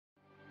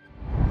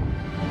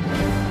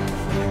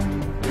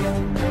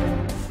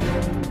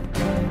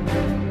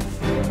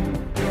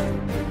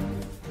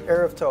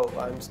Erev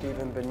Tov, I'm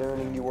Stephen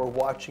Ben-Nun, and you are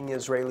watching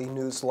Israeli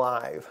News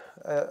Live.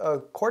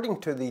 According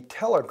to the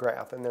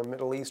Telegraph in their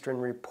Middle Eastern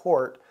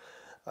report,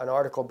 an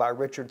article by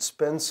Richard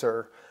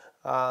Spencer,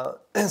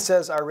 it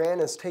says Iran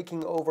is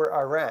taking over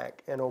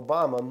Iraq and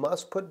Obama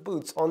must put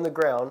boots on the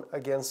ground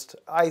against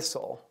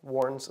ISIL,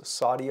 warns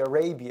Saudi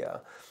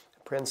Arabia.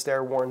 The Prince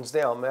there warns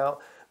them. Now,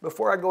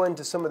 before I go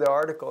into some of the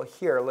article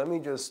here, let me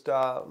just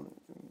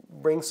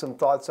bring some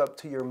thoughts up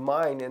to your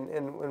mind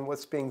and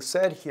what's being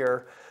said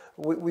here.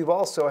 We've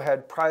also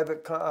had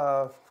private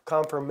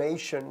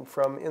confirmation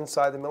from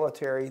inside the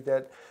military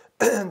that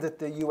that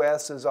the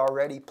U.S. is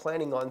already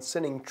planning on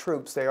sending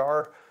troops. There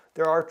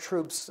are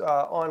troops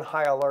on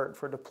high alert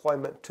for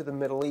deployment to the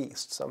Middle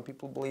East. Some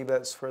people believe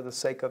that's for the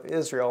sake of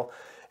Israel,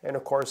 and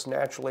of course,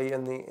 naturally,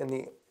 in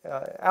the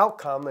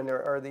outcome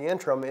or the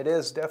interim, it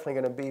is definitely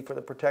going to be for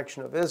the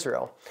protection of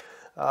Israel.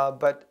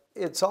 But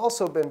it's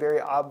also been very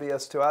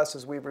obvious to us,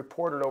 as we've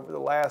reported over the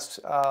last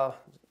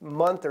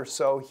month or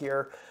so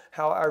here,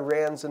 how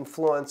Iran's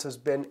influence has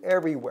been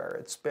everywhere.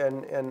 It's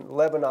been in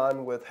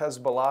Lebanon with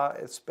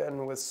Hezbollah. It's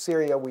been with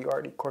Syria. We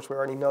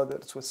already know that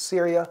it's with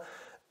Syria.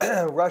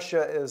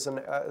 Russia is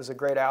a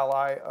great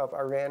ally of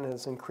Iran and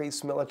has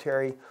increased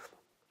military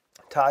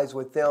ties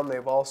with them.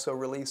 They've also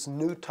released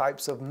new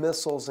types of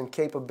missiles and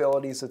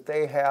capabilities that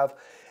they have.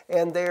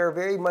 And they are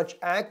very much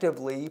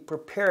actively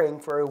preparing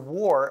for a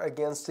war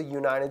against the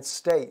United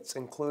States,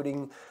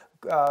 including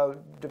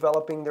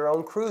developing their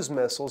own cruise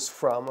missiles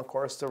from, of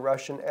course, the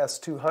Russian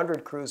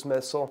S-200 cruise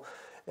missile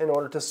in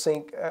order to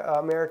sink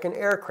American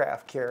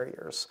aircraft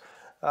carriers.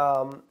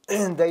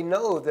 And they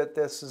know that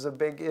this is a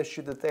big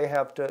issue that they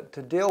have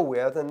to deal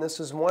with, and this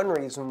is one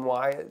reason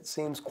why it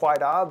seems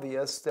quite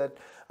obvious that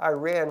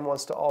Iran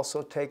wants to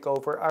also take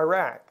over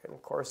Iraq. And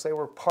of course, they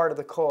were part of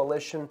the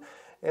coalition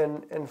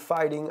in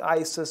fighting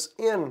ISIS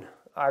in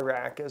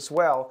Iraq as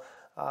well.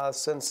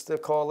 Since the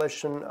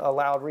coalition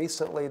allowed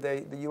recently,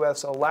 the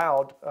U.S.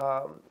 allowed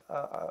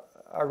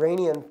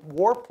Iranian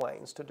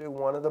warplanes to do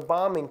one of the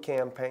bombing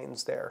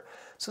campaigns there.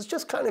 So it's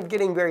just kind of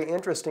getting very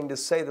interesting, to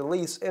say the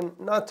least, and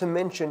not to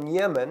mention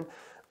Yemen.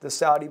 The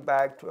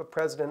Saudi-backed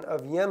president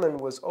of Yemen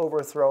was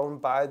overthrown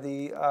by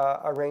the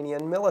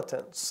Iranian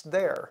militants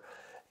there.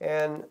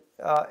 And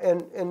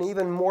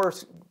even more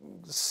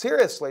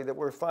seriously, that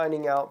we're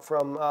finding out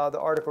from the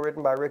article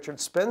written by Richard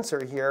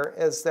Spencer here,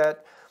 is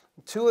that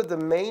two of the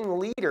main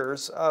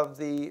leaders of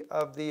the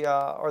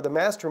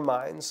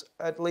masterminds,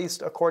 at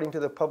least according to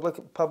the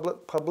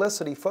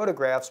publicity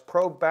photographs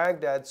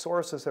pro-Baghdad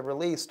sources have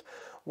released.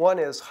 One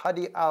is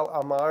Hadi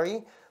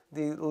al-Amari,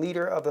 the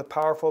leader of the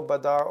powerful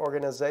Badr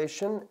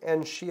organization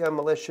and Shia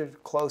militia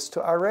close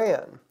to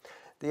Iran.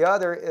 The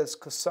other is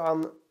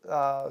Qassam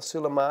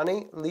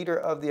Soleimani, leader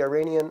of the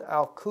Iranian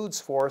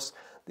Al-Quds force,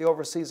 the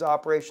overseas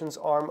operations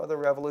arm of the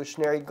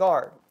Revolutionary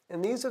Guard.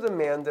 And these are the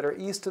men that are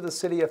east of the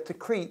city of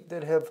Tikrit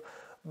that have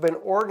been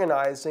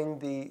organizing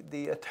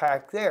the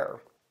attack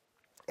there.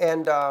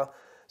 And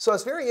so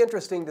it's very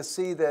interesting to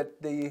see that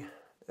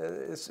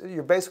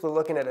you're basically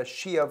looking at a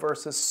Shia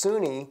versus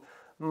Sunni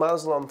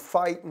Muslim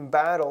fight and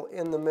battle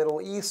in the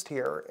Middle East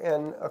here.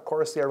 And of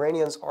course, the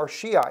Iranians are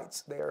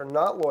Shiites. They are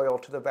not loyal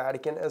to the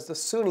Vatican as the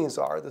Sunnis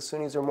are. The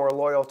Sunnis are more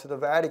loyal to the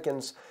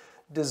Vatican's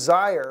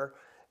desire.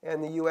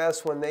 And the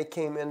U.S., when they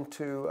came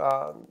into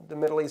the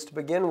Middle East to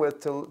begin with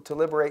to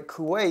liberate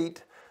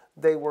Kuwait,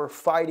 they were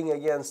fighting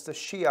against the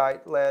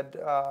Shiite-led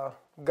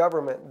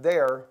government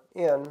there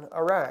in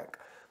Iraq.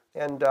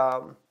 And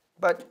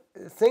but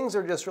things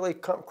are just really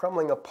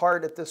crumbling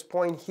apart at this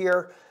point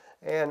here.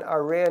 And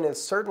Iran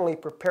is certainly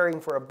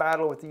preparing for a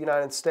battle with the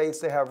United States.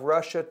 They have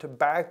Russia to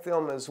back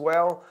them as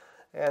well.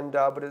 And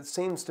but it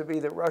seems to be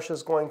that Russia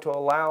is going to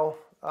allow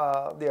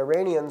the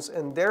Iranians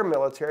and their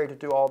military to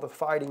do all the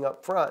fighting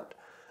up front.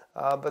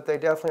 But they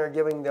definitely are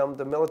giving them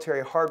the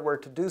military hardware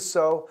to do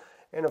so.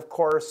 And of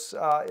course,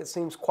 it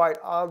seems quite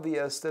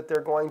obvious that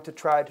they're going to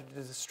try to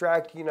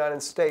distract the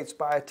United States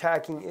by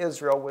attacking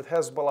Israel with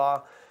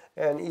Hezbollah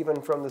and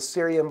even from the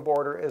Syrian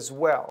border as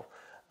well.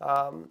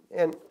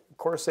 And of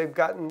course, they've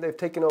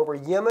taken over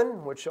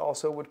Yemen, which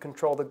also would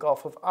control the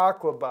Gulf of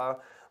Aqaba,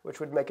 which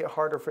would make it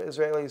harder for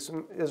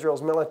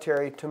Israel's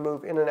military to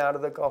move in and out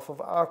of the Gulf of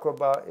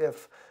Aqaba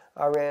if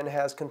Iran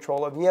has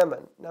control of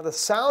Yemen. Now, the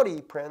Saudi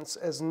prince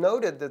has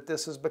noted that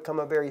this has become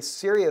a very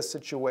serious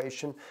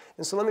situation.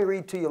 And so let me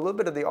read to you a little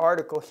bit of the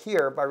article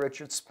here by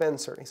Richard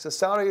Spencer. He says,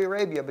 Saudi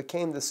Arabia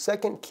became the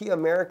second key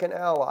American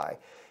ally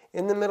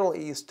in the Middle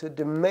East to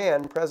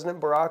demand President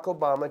Barack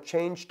Obama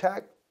change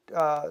tack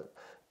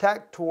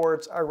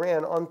towards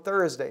Iran on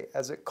Thursday,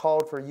 as it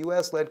called for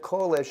U.S.-led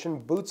coalition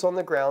boots on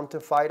the ground to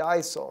fight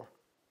ISIL.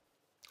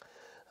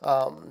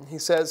 He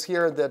says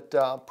here that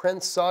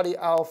Prince Saudi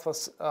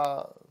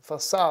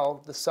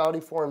Al-Faisal, the Saudi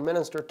foreign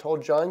minister,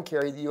 told John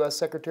Kerry, the U.S.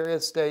 Secretary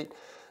of State,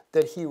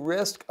 that he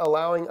risked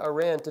allowing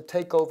Iran to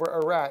take over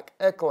Iraq,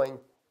 echoing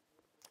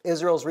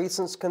Israel's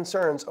recent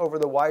concerns over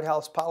the White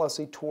House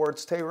policy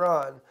towards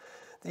Tehran.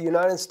 The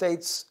United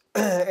States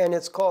and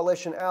its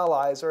coalition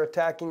allies are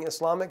attacking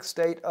Islamic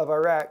State of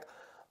Iraq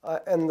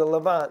and the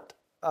Levant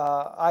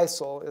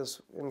ISIL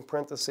is, in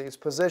parentheses,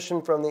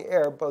 positioned from the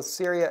air both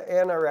Syria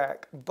and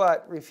Iraq,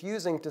 but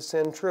refusing to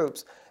send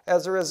troops.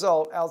 As a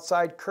result,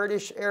 outside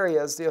Kurdish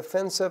areas, the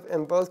offensive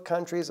in both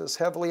countries is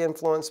heavily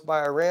influenced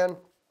by Iran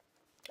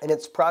and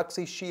its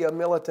proxy Shia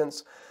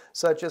militants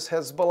such as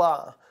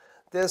Hezbollah.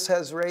 This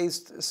has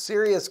raised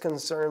serious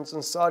concerns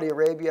in Saudi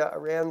Arabia,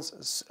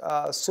 Iran's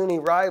Sunni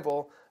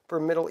rival, for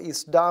Middle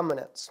East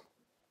dominance.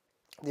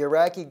 The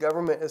Iraqi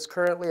government is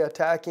currently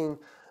attacking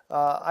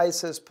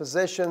ISIS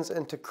positions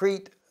in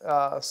Tikrit,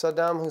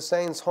 Saddam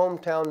Hussein's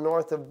hometown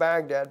north of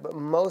Baghdad, but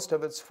most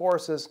of its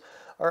forces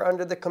are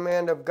under the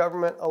command of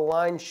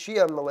government-aligned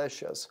Shia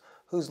militias,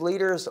 whose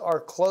leaders are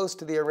close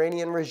to the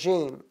Iranian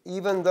regime,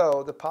 even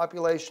though the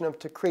population of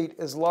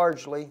Tikrit is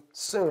largely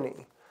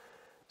Sunni.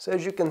 So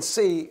as you can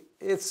see,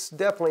 it's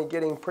definitely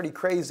getting pretty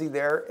crazy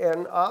there,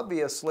 and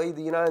obviously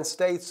the United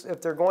States,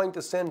 if they're going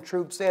to send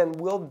troops in,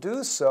 will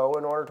do so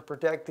in order to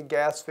protect the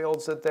gas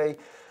fields that they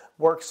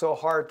worked so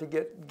hard to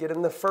get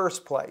in the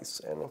first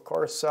place. And of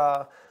course,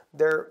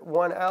 their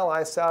one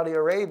ally, Saudi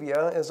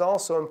Arabia, is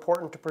also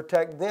important to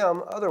protect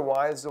them.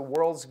 Otherwise, the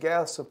world's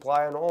gas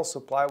supply and oil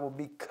supply will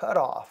be cut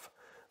off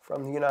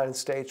from the United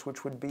States,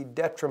 which would be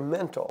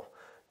detrimental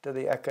to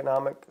the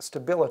economic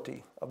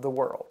stability of the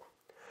world.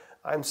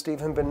 I'm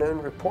Stephen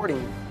Ben-Nun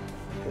reporting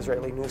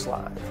Israeli News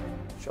Live.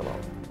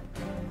 Shalom.